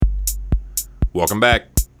Welcome back.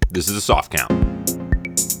 This is a soft count.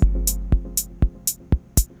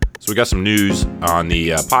 So we got some news on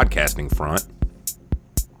the podcasting front.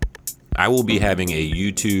 I will be having a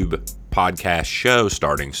YouTube podcast show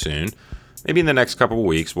starting soon. Maybe in the next couple of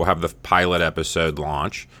weeks, we'll have the pilot episode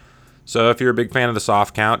launch. So if you're a big fan of the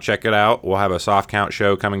soft count, check it out. We'll have a soft count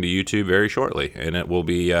show coming to YouTube very shortly, and it will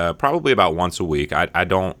be probably about once a week.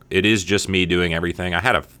 It is just me doing everything. I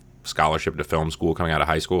had a scholarship to film school coming out of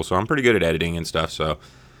high school, so I'm pretty good at editing and stuff. So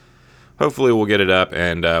hopefully we'll get it up,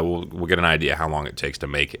 and we'll get an idea how long it takes to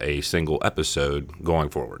make a single episode going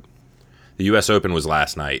forward. The U.S. Open was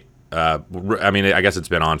last night. I guess it's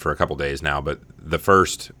been on for a couple days now, but the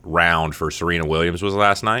first round for Serena Williams was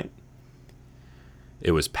last night.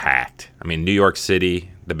 It was packed. I mean, New York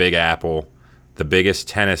City, the Big Apple, the biggest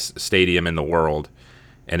tennis stadium in the world,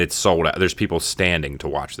 and it's sold out. There's people standing to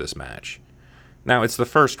watch this match. Now, it's the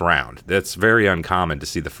first round. That's very uncommon to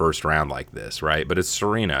see the first round like this, right? But it's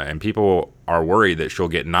Serena, and people are worried that she'll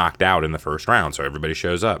get knocked out in the first round, so everybody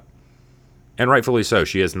shows up. And rightfully so.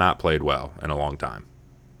 She has not played well in a long time.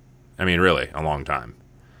 I mean, really, a long time.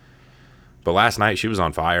 But last night, she was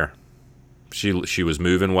on fire. She was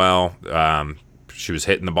moving well. She was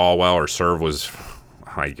hitting the ball well. Her serve was,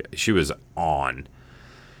 she was on.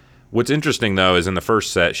 What's interesting, though, is in the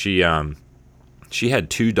first set, she had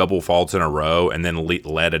two double faults in a row and then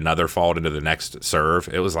led another fault into the next serve.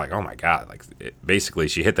 It was like, oh, my God. Basically,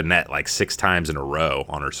 she hit the net like 6 times in a row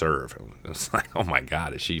on her serve. It was like, oh, my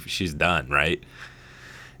God, she's done, right?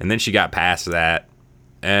 And then she got past that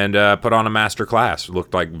and put on a master class.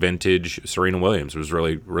 Looked like vintage Serena Williams. Was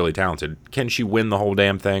really, really talented. Can she win the whole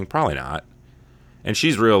damn thing? Probably not. And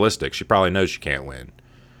she's realistic. She probably knows she can't win.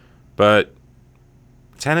 But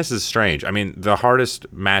tennis is strange. I mean, the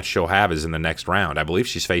hardest match she'll have is in the next round. I believe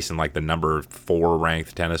she's facing like the number 4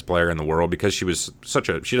 ranked tennis player in the world because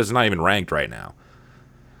she's not even ranked right now.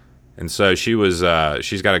 And so she's got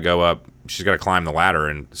to go up. She's got to climb the ladder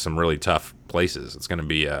in some really tough places. It's going to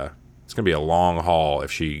be a long haul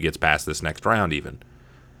if she gets past this next round even.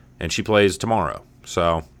 And she plays tomorrow.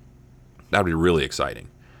 So that would be really exciting.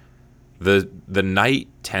 The night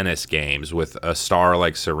tennis games with a star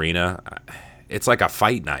like Serena, it's like a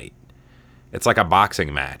fight night. It's like a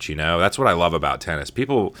boxing match, you know? That's what I love about tennis.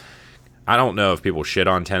 I don't know if people shit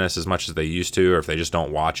on tennis as much as they used to, or if they just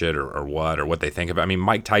don't watch it, or what they think about it. I mean,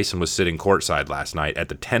 Mike Tyson was sitting courtside last night at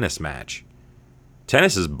the tennis match.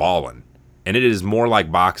 Tennis is ballin'. And it is more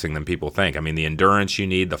like boxing than people think. I mean, the endurance you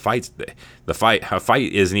need, a fight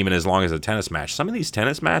isn't even as long as a tennis match. Some of these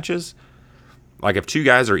tennis matches, like if 2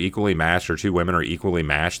 guys are equally matched or 2 women are equally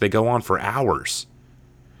matched, they go on for hours.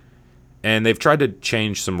 And they've tried to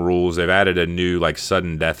change some rules. They've added a new like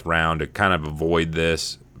sudden death round to kind of avoid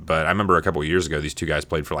this. But I remember a couple of years ago, these 2 guys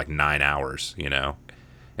played for like 9 hours, you know.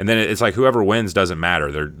 And then it's like whoever wins doesn't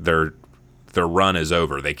matter. Their run is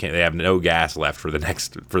over. They have no gas left for the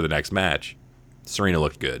next match. Serena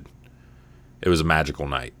looked good. It was a magical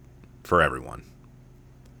night for everyone.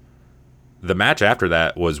 The match after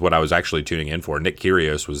that was what I was actually tuning in for. Nick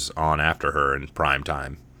Kyrgios was on after her in prime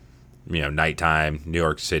time. You know, nighttime, New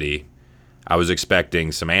York City. I was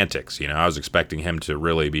expecting some antics, you know. I was expecting him to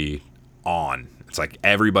really be on. It's like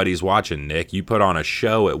everybody's watching, Nick. You put on a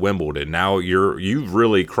show at Wimbledon. Now you've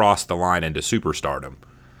really crossed the line into superstardom.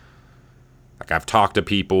 Like I've talked to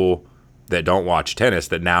people that don't watch tennis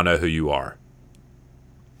that now know who you are.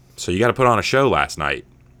 So you got to put on a show last night.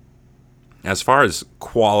 As far as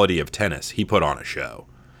quality of tennis, he put on a show.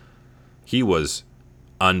 He was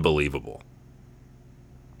unbelievable.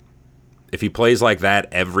 If he plays like that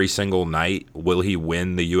every single night, will he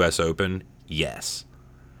win the U.S. Open? Yes.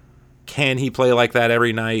 Can he play like that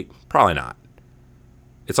every night? Probably not.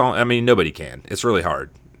 Nobody can. It's really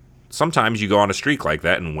hard. Sometimes you go on a streak like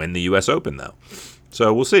that and win the U.S. Open, though.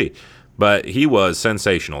 So we'll see. But he was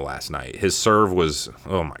sensational last night. His serve was,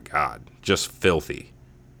 oh my God, just filthy.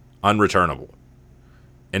 Unreturnable.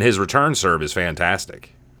 And his return serve is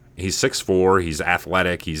fantastic. He's 6'4", he's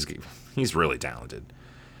athletic, he's really talented.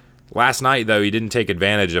 Last night, though, he didn't take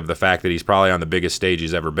advantage of the fact that he's probably on the biggest stage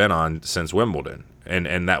he's ever been on since Wimbledon.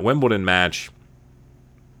 And that Wimbledon match,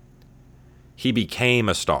 he became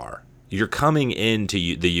a star. You're coming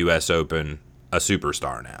into the U.S. Open a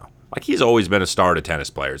superstar now. Like, he's always been a star to tennis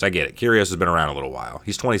players. I get it. Kyrgios has been around a little while.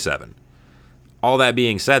 He's 27. All that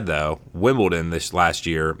being said, though, Wimbledon this last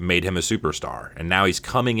year made him a superstar. And now he's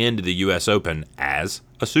coming into the U.S. Open as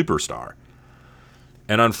a superstar.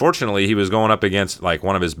 And unfortunately, he was going up against, like,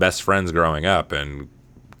 one of his best friends growing up, and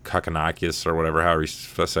Kakanakis, or whatever, however you're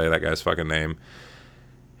supposed to say that guy's fucking name.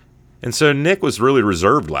 And so Nick was really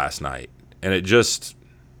reserved last night. And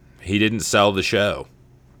he didn't sell the show.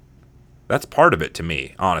 That's part of it to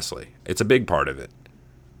me, honestly. It's a big part of it.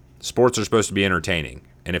 Sports are supposed to be entertaining.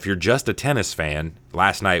 And if you're just a tennis fan,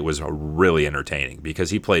 last night was really entertaining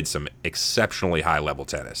because he played some exceptionally high-level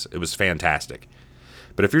tennis. It was fantastic.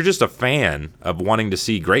 But if you're just a fan of wanting to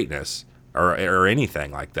see greatness or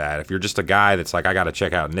anything like that, if you're just a guy that's like, I got to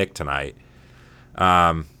check out Nick tonight,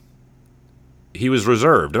 he was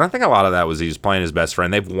reserved. And I think a lot of that was he was playing his best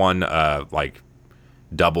friend. They've won like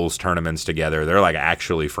doubles tournaments together. They're like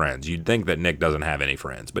actually friends. You'd think that Nick doesn't have any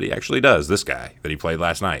friends, but he actually does, this guy that he played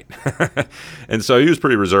last night. And so he was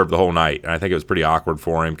pretty reserved the whole night. And I think it was pretty awkward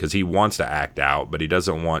for him because he wants to act out, but he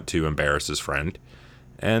doesn't want to embarrass his friend.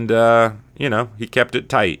 And, he kept it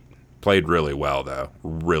tight. Played really well, though.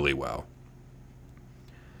 Really well.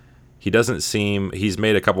 He's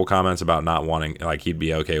made a couple comments about not wanting, like he'd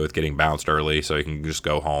be okay with getting bounced early so he can just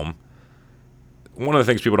go home. One of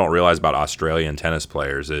the things people don't realize about Australian tennis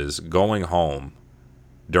players is going home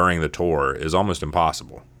during the tour is almost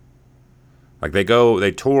impossible. Like they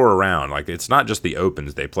tour around. Like it's not just the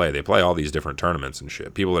Opens they play. They play all these different tournaments and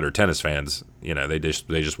shit. People that are tennis fans, they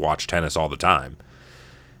just watch tennis all the time.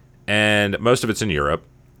 And most of it's in Europe.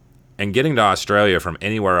 And getting to Australia from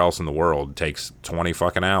anywhere else in the world takes 20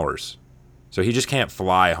 fucking hours. So he just can't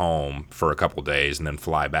fly home for a couple days and then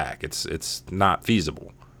fly back. It's not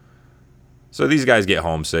feasible. So these guys get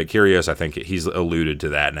homesick. Kyrgios, I think he's alluded to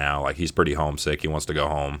that now. Like, he's pretty homesick. He wants to go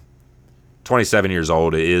home. 27 years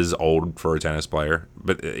old is old for a tennis player.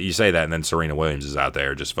 But you say that, and then Serena Williams is out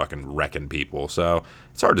there just fucking wrecking people. So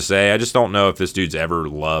it's hard to say. I just don't know if this dude's ever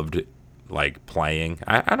loved, like, playing.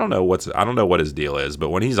 I don't know what his deal is. But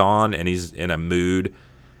when he's on and he's in a mood,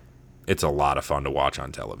 it's a lot of fun to watch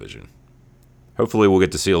on television. Hopefully we'll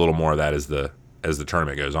get to see a little more of that as the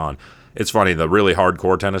tournament goes on. It's funny, the really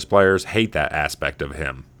hardcore tennis players hate that aspect of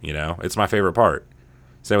him, It's my favorite part.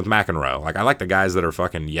 Same with McEnroe. Like, I like the guys that are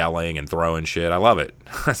fucking yelling and throwing shit. I love it.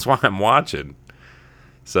 That's why I'm watching.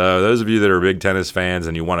 So those of you that are big tennis fans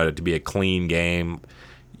and you want it to be a clean game,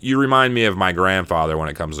 you remind me of my grandfather when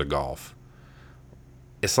it comes to golf.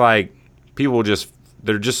 It's like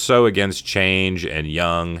they're just so against change and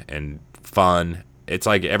young and fun. It's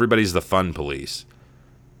like everybody's the fun police.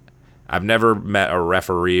 I've never met a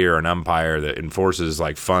referee or an umpire that enforces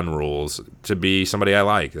like fun rules to be somebody I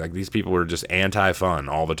like. Like, these people are just anti-fun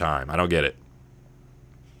all the time. I don't get it.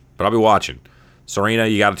 But I'll be watching. Serena,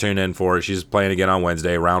 you got to tune in for it. She's playing again on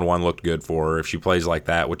Wednesday. Round 1 looked good for her. If she plays like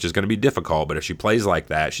that, which is going to be difficult, but if she plays like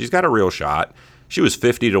that, she's got a real shot. She was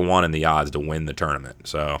 50-1 in the odds to win the tournament.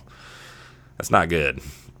 So that's not good.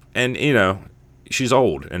 And, she's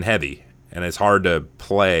old and heavy, and it's hard to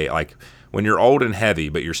play. Like, when you're old and heavy,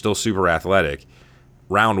 but you're still super athletic,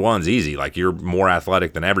 round 1's easy. Like, you're more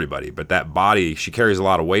athletic than everybody. But that body, she carries a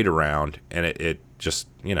lot of weight around, and it just,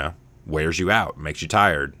 wears you out, makes you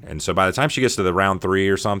tired. And so by the time she gets to the round 3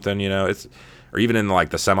 or something, or even in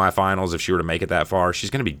like the semifinals, if she were to make it that far, she's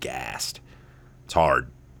going to be gassed. It's hard.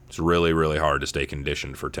 It's really, really hard to stay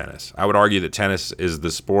conditioned for tennis. I would argue that tennis is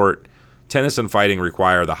the sport. Tennis and fighting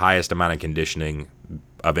require the highest amount of conditioning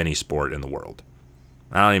of any sport in the world.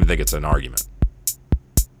 I don't even think it's an argument.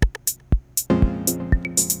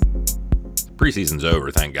 Preseason's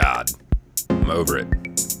over, thank God. I'm over it.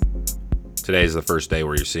 Today's the first day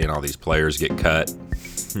where you're seeing all these players get cut.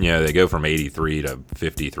 They go from 83 to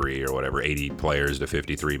 53 or whatever, 80 players to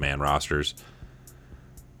 53-man rosters.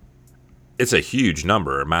 It's a huge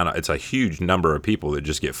number. It's a huge number of people that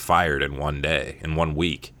just get fired in one day, in 1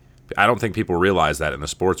 week. I don't think people realize that in the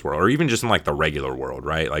sports world, or even just in like the regular world,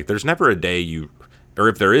 right? Like, there's never a day or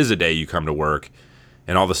if there is a day you come to work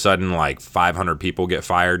and all of a sudden like 500 people get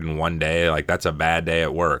fired in one day, like, that's a bad day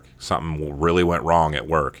at work. Something really went wrong at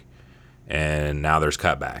work. And now there's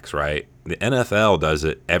cutbacks, right? The NFL does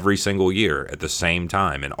it every single year at the same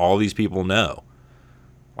time, and all these people know.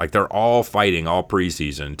 Like, they're all fighting all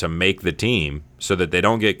preseason to make the team so that they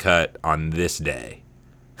don't get cut on this day.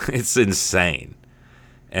 It's insane.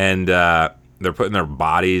 And they're putting their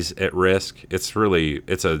bodies at risk. It's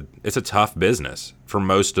a tough business for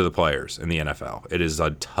most of the players in the NFL. It is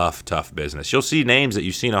a tough, tough business. You'll see names that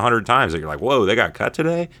you've seen 100 times that you're like, whoa, they got cut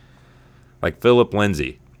today? Like Philip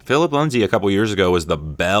Lindsay. Philip Lindsay a couple years ago was the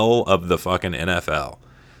belle of the fucking NFL.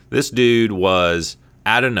 This dude was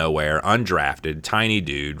out of nowhere, undrafted, tiny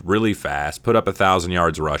dude, really fast, put up 1,000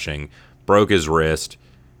 yards rushing, broke his wrist,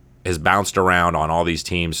 has bounced around on all these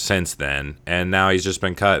teams since then, and now he's just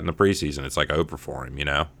been cut in the preseason. It's like over for him,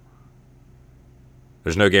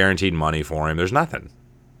 There's no guaranteed money for him. There's nothing.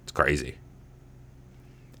 It's crazy.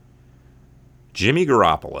 Jimmy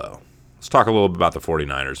Garoppolo. Let's talk a little bit about the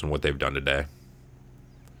 49ers and what they've done today.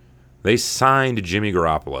 They signed Jimmy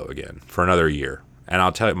Garoppolo again for another year And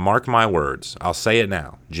I'll tell you, mark my words. I'll say it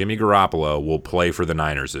now. Jimmy Garoppolo will play for the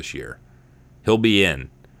Niners this year. He'll be in.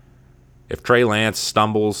 If Trey Lance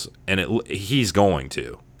stumbles, and he's going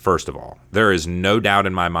to, first of all. There is no doubt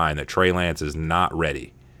in my mind that Trey Lance is not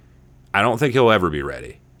ready. I don't think he'll ever be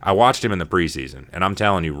ready. I watched him in the preseason, and I'm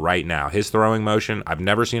telling you right now, his throwing motion, I've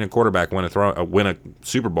never seen a quarterback win a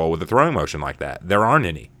Super Bowl with a throwing motion like that. There aren't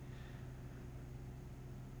any.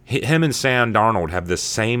 Him and Sam Darnold have the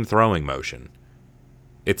same throwing motion.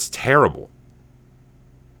 It's terrible.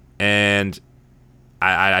 And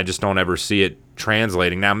I just don't ever see it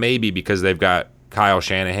translating. Now, maybe because they've got Kyle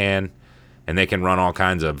Shanahan and they can run all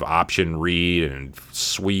kinds of option read and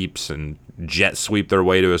sweeps and jet sweep their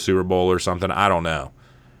way to a Super Bowl or something. I don't know.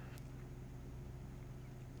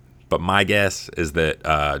 But my guess is that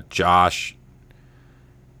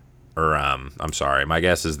my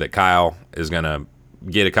guess is that Kyle is going to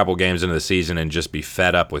get a couple games into the season and just be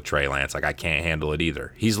fed up with Trey Lance. Like, I can't handle it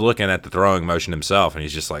either. He's looking at the throwing motion himself, and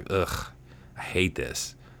he's just like, ugh, I hate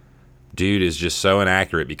this. Dude is just so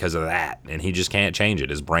inaccurate because of that, and he just can't change it.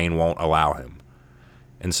 His brain won't allow him.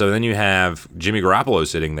 And so then you have Jimmy Garoppolo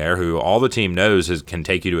sitting there, who all the team knows can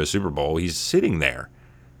take you to a Super Bowl. He's sitting there.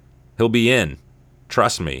 He'll be in.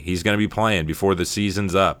 Trust me, he's going to be playing before the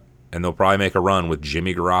season's up, and they'll probably make a run with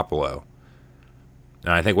Jimmy Garoppolo.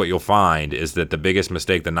 And I think what you'll find is that the biggest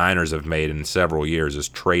mistake the Niners have made in several years is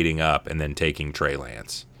trading up and then taking Trey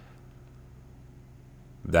Lance.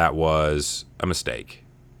 That was a mistake.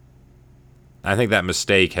 I think that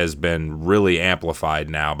mistake has been really amplified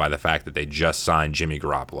now by the fact that they just signed Jimmy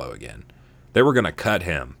Garoppolo again. They were going to cut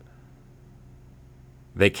him.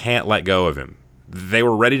 They can't let go of him. They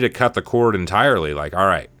were ready to cut the cord entirely. Like, all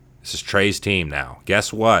right, this is Trey's team now.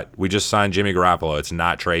 Guess what? We just signed Jimmy Garoppolo. It's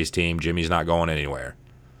not Trey's team. Jimmy's not going anywhere.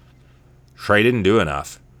 Trey didn't do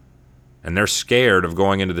enough. And they're scared of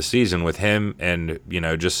going into the season with him and,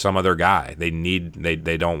 just some other guy. They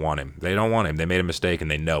don't want him. They don't want him. They made a mistake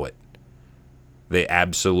and they know it. They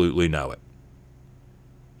absolutely know it.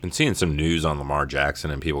 Been seeing some news on Lamar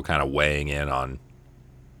Jackson and people kind of weighing in on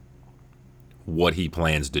what he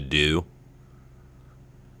plans to do.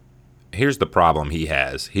 Here's the problem he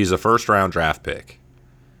has. He's a first-round draft pick.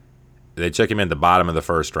 They took him in the bottom of the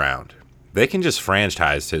first round. They can just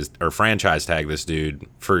franchise tag this dude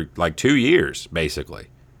for like 2 years, basically.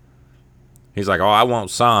 He's like, oh, I won't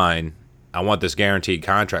sign. I want this guaranteed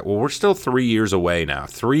contract. Well, we're still 3 years away now.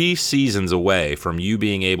 3 seasons away from you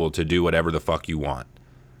being able to do whatever the fuck you want.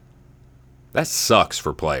 That sucks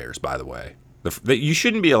for players, by the way. You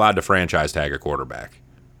shouldn't be allowed to franchise tag a quarterback.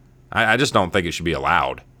 I just don't think it should be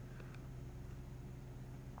allowed.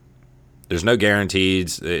 There's no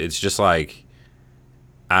guarantees. It's just like,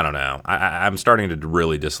 I don't know. I'm starting to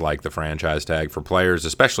really dislike the franchise tag for players,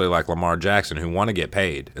 especially like Lamar Jackson, who want to get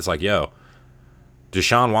paid. It's like, yo,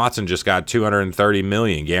 Deshaun Watson just got $230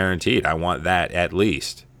 million guaranteed. I want that at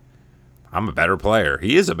least. I'm a better player.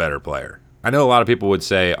 He is a better player. I know a lot of people would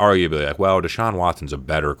say, arguably, like, well, Deshaun Watson's a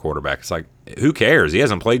better quarterback. It's like, who cares? He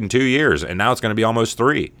hasn't played in 2 years, and now it's going to be almost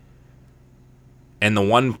 3. And the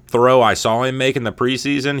one throw I saw him make in the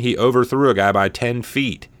preseason, he overthrew a guy by 10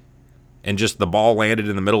 feet. And just the ball landed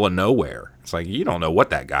in the middle of nowhere. It's like, you don't know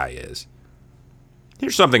what that guy is.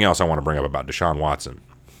 Here's something else I want to bring up about Deshaun Watson.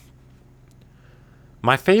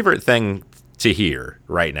 My favorite thing to hear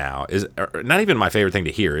right now is, not even my favorite thing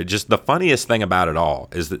to hear, it's just the funniest thing about it all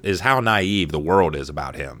is how naive the world is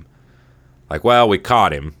about him. Like, well, we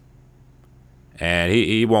caught him, and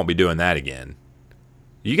he won't be doing that again.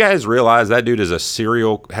 You guys realize that dude has a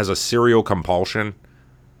serial compulsion?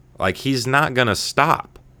 Like, he's not going to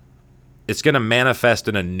stop. It's going to manifest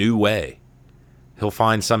in a new way. He'll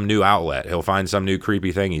find some new outlet. He'll find some new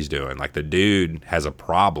creepy thing he's doing. Like, the dude has a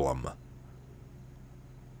problem.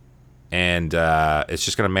 And it's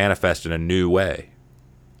just going to manifest in a new way.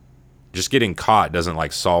 Just getting caught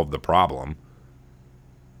doesn't, solve the problem.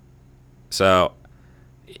 So,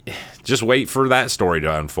 just wait for that story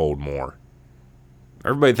to unfold more.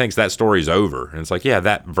 Everybody thinks that story's over. And it's like, yeah,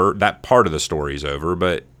 that part of the story's over,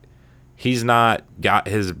 but his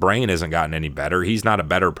brain hasn't gotten any better. He's not a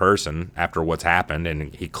better person after what's happened,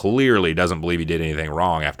 and he clearly doesn't believe he did anything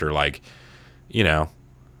wrong after,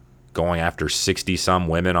 going after 60-some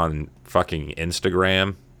women on fucking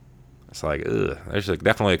Instagram. It's like, ugh, there's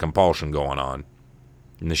definitely a compulsion going on.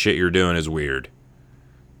 And the shit you're doing is weird.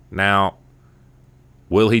 Now,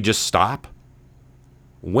 will he just stop?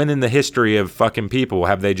 When in the history of fucking people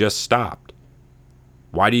have they just stopped?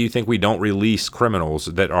 Why do you think we don't release criminals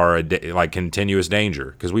that are continuous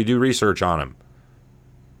danger? Because we do research on them.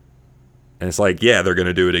 And it's like, yeah, they're going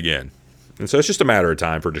to do it again. And so it's just a matter of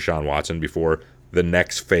time for Deshaun Watson before the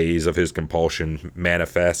next phase of his compulsion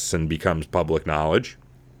manifests and becomes public knowledge.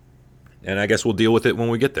 And I guess we'll deal with it when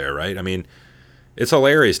we get there, right? I mean, it's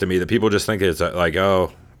hilarious to me that people just think it's like,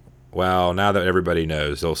 oh, well, now that everybody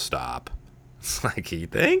knows, they'll stop. It's like, you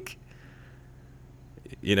think?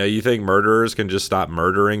 You think murderers can just stop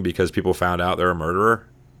murdering because people found out they're a murderer?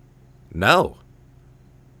 No.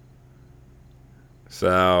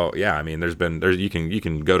 So, yeah, I mean, you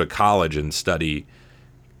can go to college and study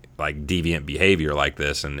like deviant behavior like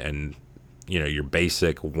this, and your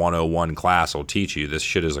basic 101 class will teach you this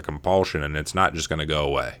shit is a compulsion and it's not just going to go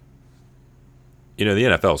away. The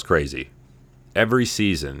NFL is crazy. Every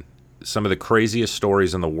season, some of the craziest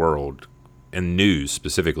stories in the world, and news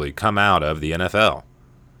specifically, come out of the NFL.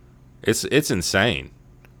 It's insane.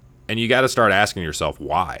 And you got to start asking yourself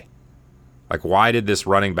why. Like, why did this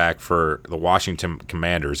running back for the Washington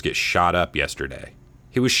Commanders get shot up yesterday?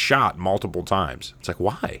 He was shot multiple times. It's like,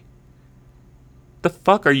 why? The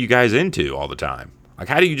fuck are you guys into all the time? Like,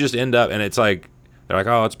 how do you just end up, and it's like, they're like,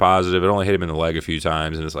 oh, it's positive. It only hit him in the leg a few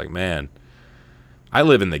times. And it's like, man, I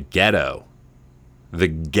live in the ghetto.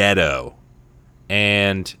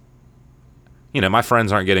 And, my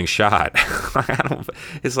friends aren't getting shot.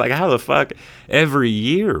 It's like, how the fuck? Every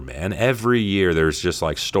year, man, there's just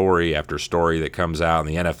like story after story that comes out, and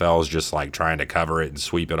the NFL is just like trying to cover it and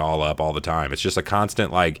sweep it all up all the time. It's just a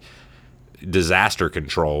constant like disaster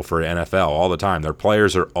control for NFL all the time. Their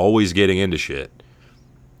players are always getting into shit.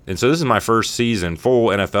 And so this is my first season, full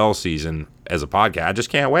NFL season as a podcast. I just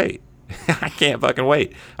can't wait. I can't fucking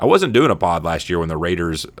wait. I wasn't doing a pod last year when the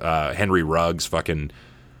Raiders, Henry Ruggs fucking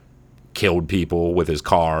killed people with his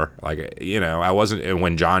car. Like, I wasn't,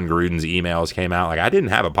 when John Gruden's emails came out, like, I didn't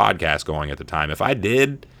have a podcast going at the time. If I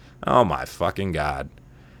did, oh my fucking God.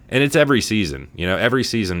 And it's every season, every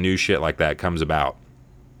season new shit like that comes about.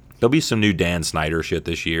 There'll be some new Dan Snyder shit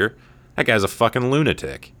this year. That guy's a fucking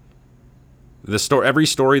lunatic. Every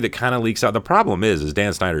story that kind of leaks out. The problem is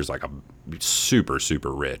Dan Snyder's like a super,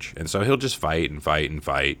 super rich. And so he'll just fight and fight and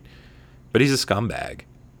fight. But he's a scumbag.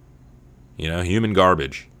 Human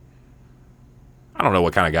garbage. I don't know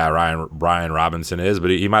what kind of guy Brian Robinson is,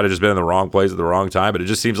 but he might have just been in the wrong place at the wrong time. But it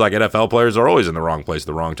just seems like NFL players are always in the wrong place at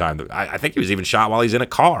the wrong time. I think he was even shot while he's in a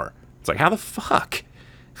car. It's like, how the fuck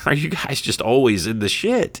are you guys just always in the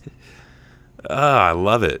shit? I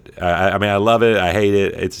love it. I mean, I love it. I hate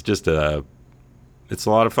it. It's just it's a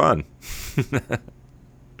lot of fun.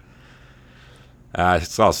 I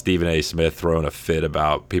saw Stephen A. Smith throwing a fit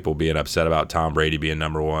about people being upset about Tom Brady being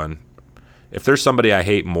number one. If there's somebody I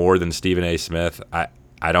hate more than Stephen A. Smith,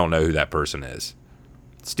 I don't know who that person is.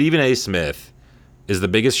 Stephen A. Smith is the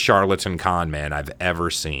biggest charlatan con man I've ever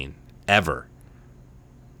seen. Ever.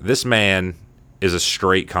 This man is a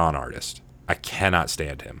straight con artist. I cannot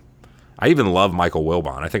stand him. I even love Michael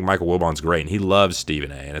Wilbon. I think Michael Wilbon's great, and he loves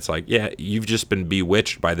Stephen A. And it's like, yeah, you've just been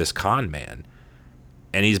bewitched by this con man.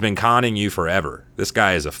 And he's been conning you forever. This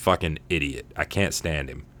guy is a fucking idiot. I can't stand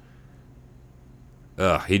him.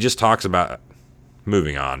 He just talks about...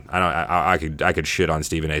 Moving on. I could shit on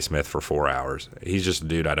Stephen A. Smith for 4 hours. He's just a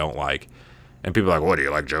dude I don't like. And people are like, what, do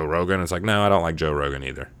you like Joe Rogan? It's like, no, I don't like Joe Rogan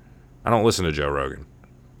either. I don't listen to Joe Rogan.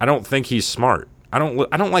 I don't think he's smart. I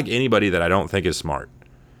don't like anybody that I don't think is smart.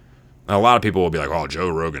 And a lot of people will be like, oh, Joe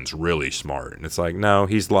Rogan's really smart. And it's like, no,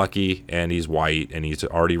 he's lucky, and he's white, and he's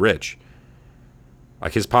already rich.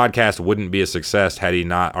 Like, his podcast wouldn't be a success had he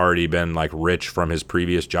not already been, like, rich from his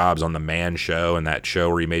previous jobs on The Man Show and that show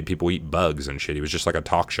where he made people eat bugs and shit. He was just like a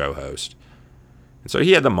talk show host. And so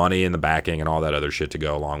he had the money and the backing and all that other shit to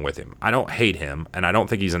go along with him. I don't hate him, and I don't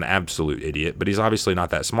think he's an absolute idiot, but he's obviously not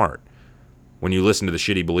that smart. When you listen to the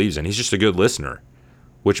shit he believes in, he's just a good listener,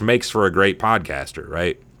 which makes for a great podcaster,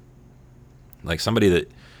 right? Like, somebody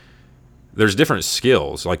that... There's different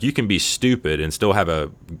skills. Like, you can be stupid and still have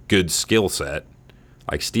a good skill set.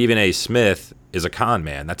 Like, Stephen A. Smith is a con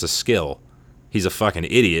man. That's a skill. He's a fucking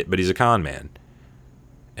idiot, but he's a con man.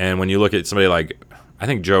 And when you look at somebody like... I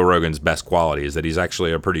think Joe Rogan's best quality is that he's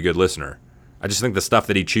actually a pretty good listener. I just think the stuff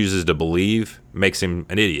that he chooses to believe makes him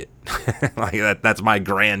an idiot. Like, that's my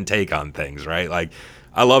grand take on things, right? Like,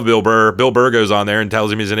 I love Bill Burr. Bill Burr goes on there and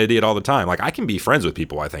tells him he's an idiot all the time. Like, I can be friends with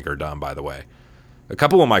people I think are dumb, by the way. A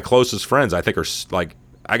couple of my closest friends I think are, like...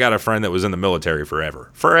 I got a friend that was in the military forever.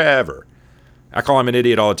 Forever. I call him an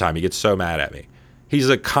idiot all the time. He gets so mad at me. He's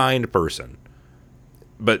a kind person.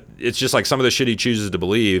 But it's just like some of the shit he chooses to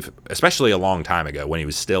believe, especially a long time ago when he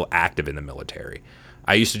was still active in the military.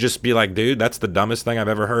 I used to just be like, dude, that's the dumbest thing I've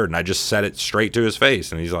ever heard. And I just said it straight to his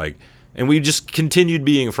face. And he's like, and we just continued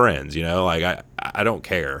being friends, you know? Like, I don't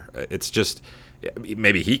care. It's just,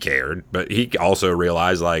 maybe he cared, but he also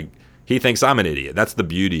realized, like, He thinks I'm an idiot. That's the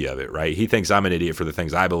beauty of it, right? He thinks I'm an idiot for the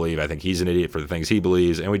things I believe. I think he's an idiot for the things he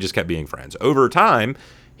believes. And we just kept being friends. Over time,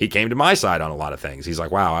 he came to my side on a lot of things. He's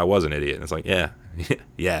like, wow, I was an idiot. And it's like, yeah,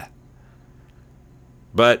 yeah.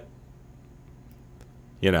 But,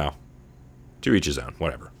 to each his own,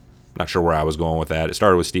 whatever. Not sure where I was going with that. It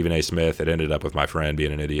started with Stephen A. Smith. It ended up with my friend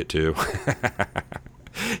being an idiot, too.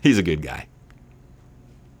 He's a good guy.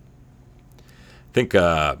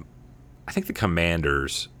 I think the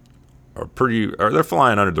Commanders they're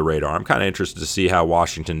flying under the radar. I'm kind of interested to see how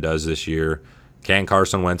Washington does this year. Can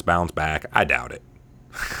Carson Wentz bounce back? I doubt it.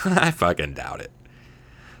 I fucking doubt it.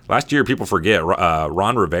 Last year, people forget,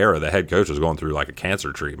 Ron Rivera, the head coach, was going through like a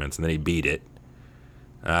cancer treatment, and then he beat it.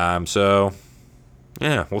 So,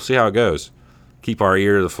 yeah, we'll see how it goes. Keep our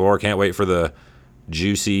ear to the floor. Can't wait for the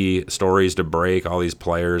juicy stories to break. All these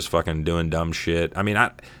players fucking doing dumb shit. I mean,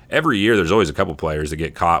 every year there's always a couple players that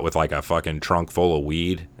get caught with like a fucking trunk full of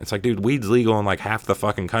weed. It's like, dude, weed's legal in like half the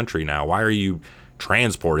fucking country now. Why are you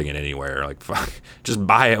transporting it anywhere? Like, fuck, just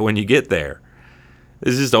buy it when you get there.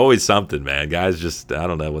 It's just always something, man. Guys just, I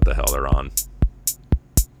don't know what the hell they're on.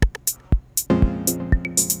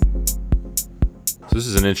 So this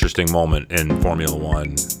is an interesting moment in Formula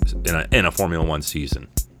One, in a Formula One season.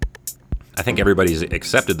 I think everybody's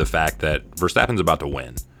accepted the fact that Verstappen's about to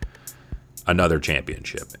win another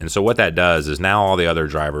championship. And so what that does is now all the other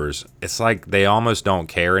drivers, it's like they almost don't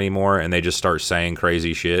care anymore, and they just start saying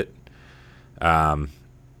crazy shit.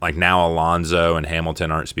 Like now Alonso and Hamilton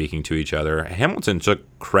aren't speaking to each other. Hamilton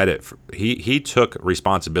took credit. He took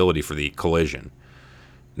responsibility for the collision.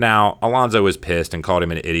 Now, Alonso was pissed and called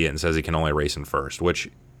him an idiot and says he can only race in first, which,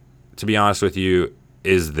 to be honest with you,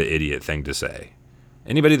 is the idiot thing to say.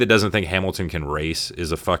 Anybody that doesn't think Hamilton can race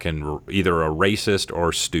is a fucking either a racist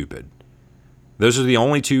or stupid. Those are the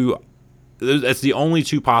only two. That's the only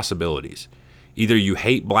two possibilities. Either you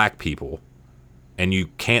hate black people and you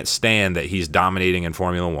can't stand that he's dominating in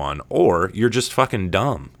Formula One, or you're just fucking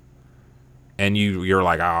dumb. And you're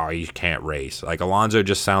like, oh, he can't race. Like, Alonso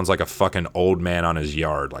just sounds like a fucking old man on his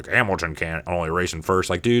yard. Like, Hamilton can't only race in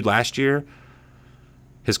first. Like, dude, last year,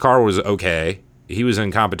 his car was okay. He was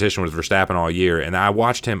in competition with Verstappen all year, and I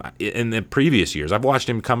watched him in the previous years. I've watched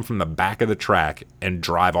him come from the back of the track and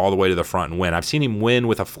drive all the way to the front and win. I've seen him win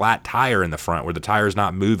with a flat tire in the front where the tire's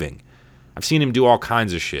not moving. I've seen him do all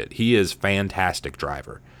kinds of shit. He is a fantastic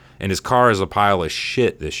driver, and his car is a pile of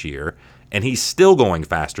shit this year, and he's still going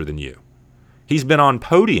faster than you. He's been on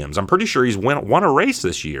podiums. I'm pretty sure he's won a race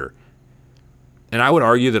this year. And I would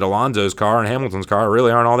argue that Alonso's car and Hamilton's car really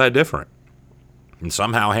aren't all that different. And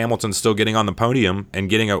somehow Hamilton's still getting on the podium and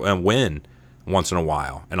getting a win once in a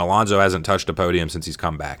while. And Alonso hasn't touched a podium since he's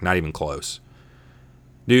come back. Not even close.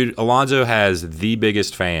 Dude, Alonso has the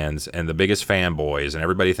biggest fans and the biggest fanboys, and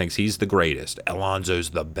everybody thinks he's the greatest.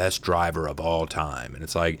 Alonso's the best driver of all time. And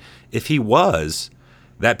it's like, if he was,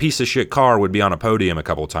 that piece of shit car would be on a podium a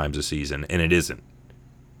couple times a season, and it isn't.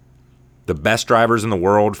 The best drivers in the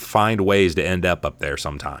world find ways to end up there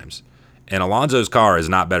sometimes. And Alonso's car is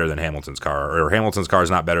not better than Hamilton's car, or Hamilton's car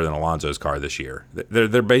is not better than Alonso's car this year.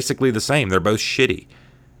 They're basically the same. They're both shitty.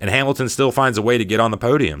 And Hamilton still finds a way to get on the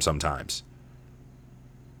podium sometimes.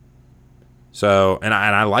 So, and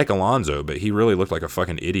I like Alonso, but he really looked like a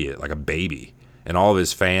fucking idiot, like a baby. And all of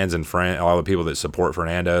his fans and all the people that support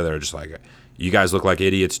Fernando, they're just like, you guys look like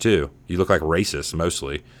idiots too. You look like racists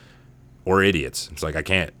mostly, or idiots. It's like, I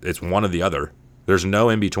can't, it's one or the other. There's no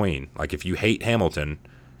in between. Like, if you hate Hamilton,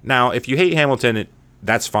 now, if you hate Hamilton,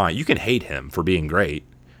 that's fine. You can hate him for being great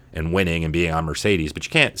and winning and being on Mercedes, but you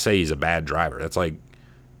can't say he's a bad driver. That's like,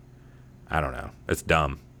 I don't know. It's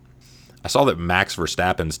dumb. I saw that Max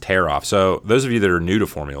Verstappen's tear-off. So those of you that are new to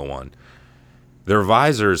Formula One, their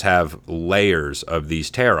visors have layers of these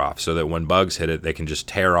tear-offs so that when bugs hit it, they can just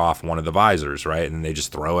tear off one of the visors, right? And then they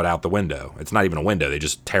just throw it out the window. It's not even a window. They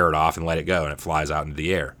just tear it off and let it go, and it flies out into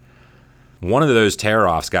the air. One of those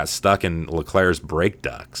tear-offs got stuck in Leclerc's brake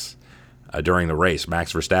ducts during the race.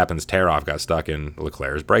 Max Verstappen's tear-off got stuck in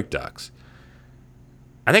Leclerc's brake ducts.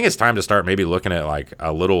 I think it's time to start maybe looking at like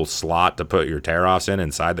a little slot to put your tear-offs in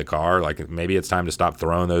inside the car. Like, maybe it's time to stop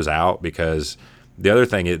throwing those out, because the other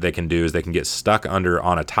thing they can do is they can get stuck on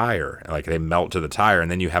a tire. Like, they melt to the tire, and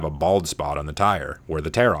then you have a bald spot on the tire where the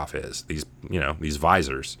tear-off is. These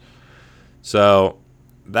visors. So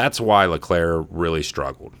that's why Leclerc really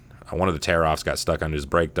struggled. One of the tear-offs got stuck under his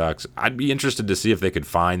brake ducts. I'd be interested to see if they could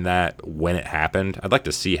find that when it happened. I'd like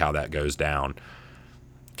to see how that goes down.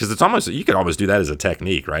 Because you could almost do that as a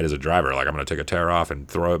technique, right? As a driver, like, I'm going to take a tear off and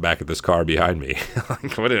throw it back at this car behind me.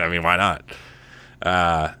 Why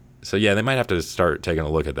not? So yeah, they might have to start taking a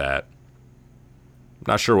look at that.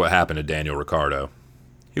 Not sure what happened to Daniel Ricciardo.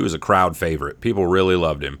 He was a crowd favorite. People really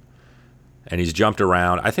loved him. And he's jumped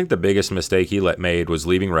around. I think the biggest mistake he made was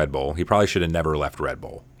leaving Red Bull. He probably should have never left Red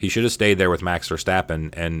Bull. He should have stayed there with Max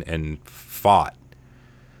Verstappen and fought.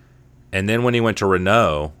 And then when he went to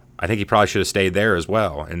Renault, I think he probably should have stayed there as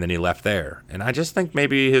well. And then he left there. And I just think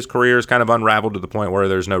maybe his career is kind of unraveled to the point where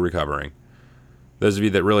there's no recovering. Those of you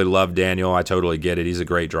that really love Daniel, I totally get it. He's a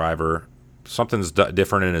great driver. Something's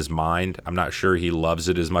different in his mind. I'm not sure he loves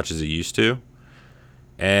it as much as he used to.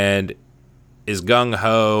 And as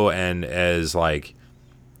gung-ho and as like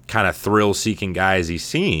kind of thrill-seeking guy as he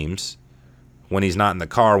seems, when he's not in the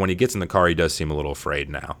car, when he gets in the car, he does seem a little afraid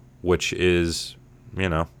now, which is,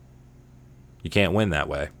 you can't win that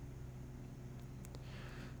way.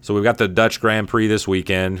 So we've got the Dutch Grand Prix this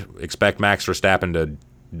weekend. Expect Max Verstappen to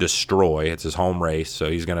destroy. It's his home race, so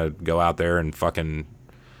he's going to go out there and fucking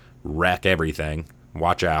wreck everything.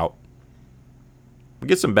 Watch out. We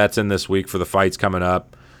get some bets in this week for the fights coming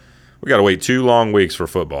up. We got to wait 2 long weeks for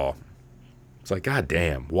football. It's like, God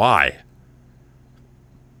damn, why?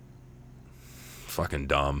 Fucking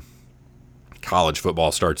dumb. College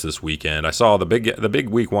football starts this weekend. I saw the big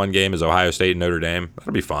week 1 game is Ohio State and Notre Dame.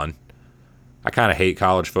 That'll be fun. I kind of hate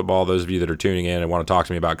college football. Those of you that are tuning in and want to talk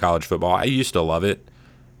to me about college football, I used to love it.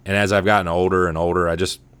 And as I've gotten older and older, I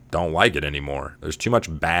just don't like it anymore. There's too much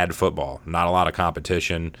bad football. Not a lot of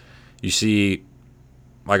competition. You see,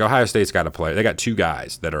 like Ohio State's got to play. They got 2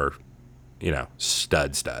 guys that are,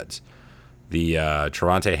 studs. The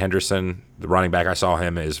Trevante Henderson, the running back, I saw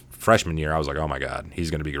him his freshman year. I was like, oh my God,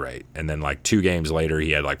 he's going to be great. And then like 2 games later,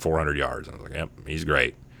 he had like 400 yards. I was like, yep, he's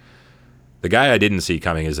great. The guy I didn't see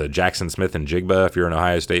coming is a Jackson Smith and Jigba. If you're an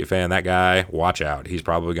Ohio State fan, that guy, watch out. He's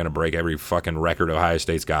probably going to break every fucking record Ohio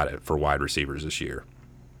State's got it for wide receivers this year.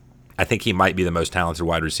 I think he might be the most talented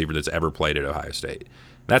wide receiver that's ever played at Ohio State.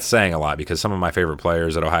 That's saying a lot because some of my favorite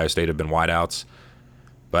players at Ohio State have been wideouts.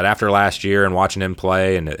 But after last year and watching him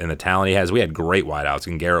play and the talent he has, we had great wideouts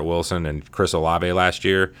in Garrett Wilson and Chris Olave last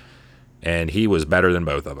year, and he was better than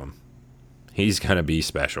both of them. He's going to be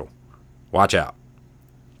special. Watch out.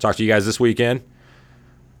 Talk to you guys this weekend.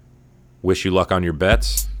 Wish you luck on your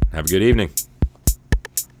bets. Have a good evening.